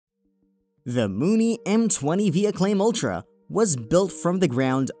The Mooney M20V Acclaim Ultra was built from the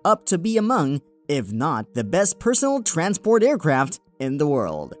ground up to be among, if not the best personal transport aircraft in the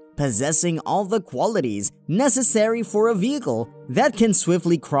world, possessing all the qualities necessary for a vehicle that can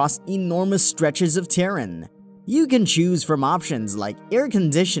swiftly cross enormous stretches of terrain. You can choose from options like air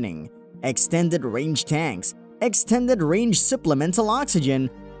conditioning, extended range tanks, extended range supplemental oxygen,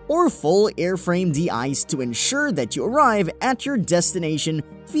 or full airframe de-ice to ensure that you arrive at your destination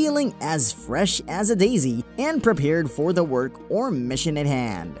feeling as fresh as a daisy and prepared for the work or mission at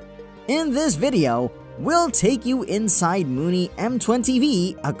hand. In this video, we'll take you inside Mooney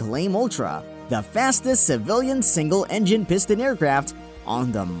M20V Acclaim Ultra, the fastest civilian single-engine piston aircraft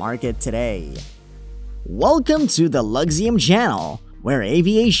on the market today. Welcome to the Luxium channel, where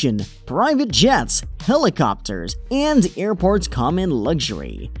aviation, private jets, helicopters, and airports come in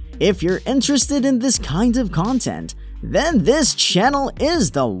luxury. If you're interested in this kind of content, then this channel is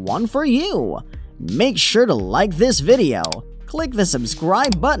the one for you. Make sure to like this video, click the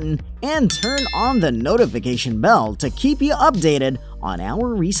subscribe button, and turn on the notification bell to keep you updated on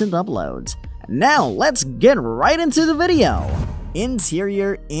our recent uploads. Now let's get right into the video.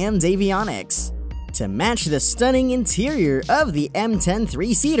 Interior and avionics. To match the stunning interior of the M10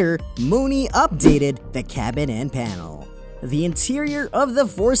 3-seater, Mooney updated the cabin and panel. The interior of the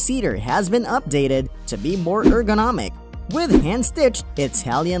 4-seater has been updated to be more ergonomic, with hand-stitched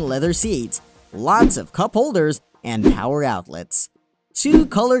Italian leather seats, lots of cup holders, and power outlets. Two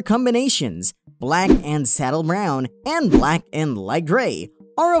color combinations, black and saddle brown and black and light gray,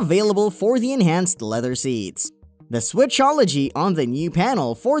 are available for the enhanced leather seats. The switchology on the new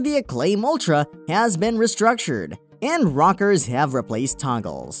panel for the Acclaim Ultra has been restructured, and rockers have replaced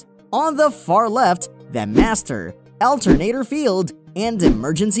toggles. On the far left, the master, alternator field, and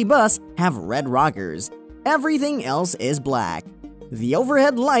emergency bus have red rockers. Everything else is black. The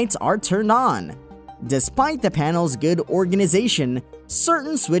overhead lights are turned on. Despite the panel's good organization,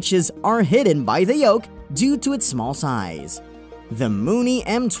 certain switches are hidden by the yoke due to its small size. The Mooney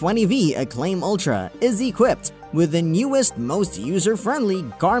M20V Acclaim Ultra is equipped with the newest, most user-friendly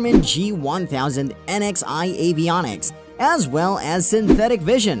Garmin G1000 NXI avionics, as well as synthetic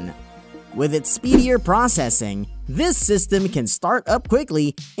vision. With its speedier processing, this system can start up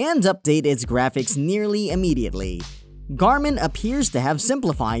quickly and update its graphics nearly immediately. Garmin appears to have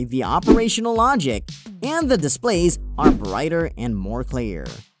simplified the operational logic, and the displays are brighter and more clear.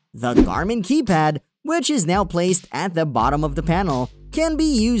 The Garmin keypad, which is now placed at the bottom of the panel, can be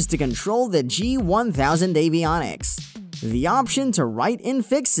used to control the G1000 avionics. The option to write in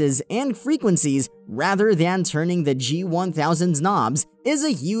fixes and frequencies rather than turning the G1000's knobs is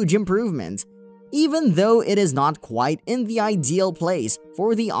a huge improvement, even though it is not quite in the ideal place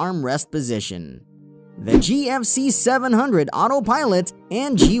for the armrest position. The GFC 700 Autopilot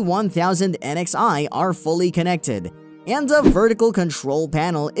and G1000 NXI are fully connected, and a vertical control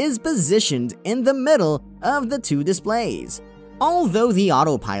panel is positioned in the middle of the two displays. Although the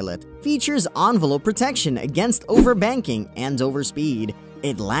Autopilot features envelope protection against overbanking and overspeed,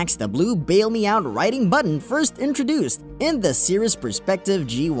 it lacks the blue Bail Me Out writing button first introduced in the Cirrus Perspective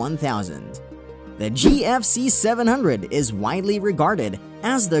G1000. The GFC 700 is widely regarded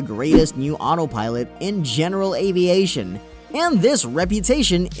as the greatest new autopilot in general aviation, and this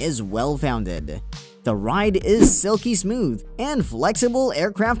reputation is well-founded. The ride is silky smooth, and flexible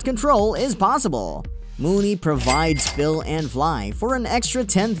aircraft control is possible. Mooney provides fill and fly for an extra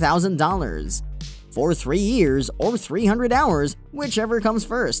 $10,000. For 3 years or 300 hours, whichever comes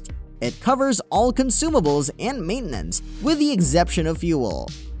first. It covers all consumables and maintenance, with the exception of fuel.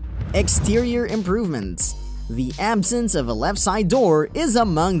 Exterior improvements. The absence of a left side door is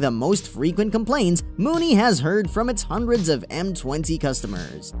among the most frequent complaints Mooney has heard from its hundreds of M20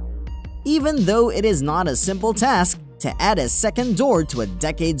 customers. Even though it is not a simple task to add a second door to a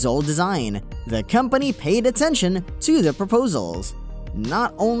decades-old design, the company paid attention to the proposals.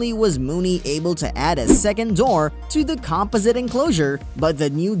 Not only was Mooney able to add a second door to the composite enclosure, but the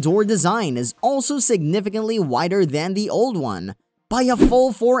new door design is also significantly wider than the old one, by a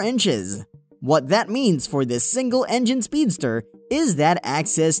full 4 inches. What that means for this single-engine speedster is that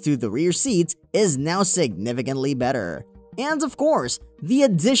access to the rear seats is now significantly better. And of course, the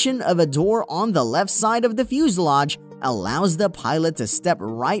addition of a door on the left side of the fuselage allows the pilot to step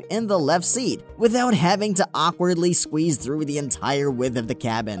right in the left seat without having to awkwardly squeeze through the entire width of the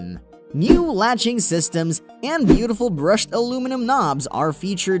cabin. New latching systems and beautiful brushed aluminum knobs are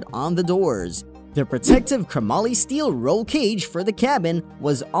featured on the doors. The protective chromoly steel roll cage for the cabin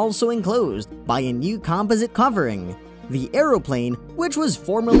was also enclosed by a new composite covering. The aeroplane which was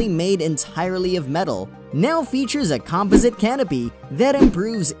formerly made entirely of metal, now features a composite canopy that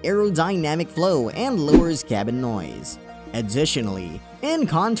improves aerodynamic flow and lowers cabin noise. Additionally, in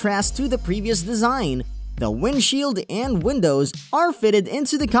contrast to the previous design, the windshield and windows are fitted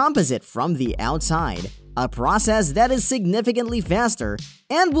into the composite from the outside, a process that is significantly faster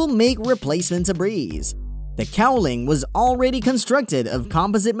and will make replacement a breeze. The cowling was already constructed of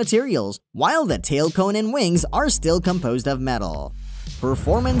composite materials, while the tail cone and wings are still composed of metal.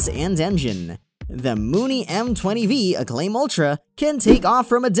 Performance and engine. The Mooney M20V Acclaim Ultra can take off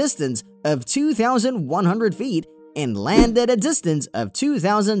from a distance of 2,100 feet and land at a distance of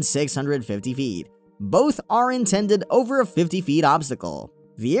 2,650 feet. Both are intended over a 50 feet obstacle.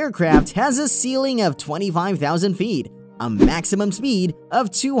 The aircraft has a ceiling of 25,000 feet, a maximum speed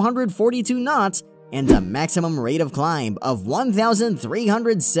of 242 knots, and a maximum rate of climb of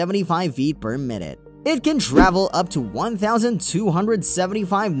 1,375 feet per minute. It can travel up to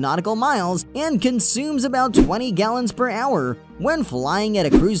 1,275 nautical miles and consumes about 20 gallons per hour when flying at a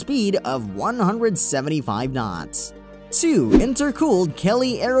cruise speed of 175 knots. 2 intercooled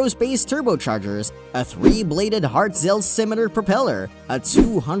Kelly Aerospace turbochargers, a 3-bladed Hartzell scimitar propeller, a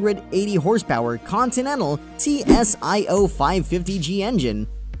 280 horsepower Continental TSIO 550G engine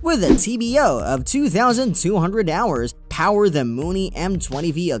with a TBO of 2,200 hours power the Mooney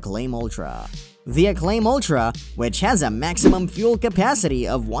M20V Acclaim Ultra. The Acclaim Ultra, which has a maximum fuel capacity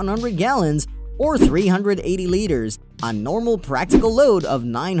of 100 gallons or 380 liters, a normal practical load of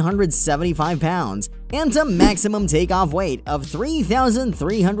 975 pounds, and a maximum takeoff weight of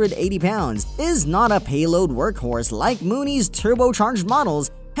 3,380 pounds, is not a payload workhorse like Mooney's turbocharged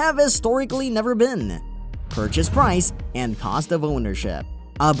models have historically never been. Purchase price and cost of ownership.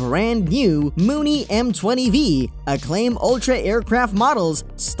 A brand new Mooney M20V Acclaim Ultra aircraft models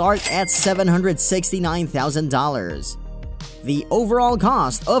start at $769,000. The overall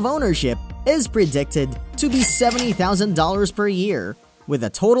cost of ownership is predicted to be $70,000 per year, with a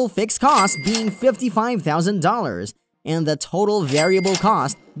total fixed cost being $55,000 and the total variable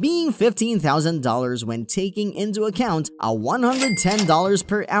cost being $15,000 when taking into account a $110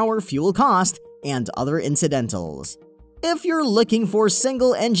 per hour fuel cost and other incidentals. If you're looking for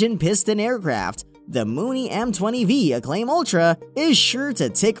single-engine piston aircraft, the Mooney M20V Acclaim Ultra is sure to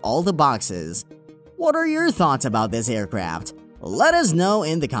tick all the boxes. What are your thoughts about this aircraft? Let us know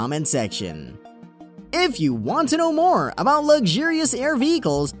in the comment section. If you want to know more about luxurious air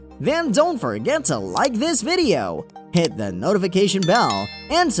vehicles, then don't forget to like this video, hit the notification bell,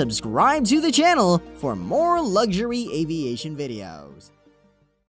 and subscribe to the channel for more luxury aviation videos.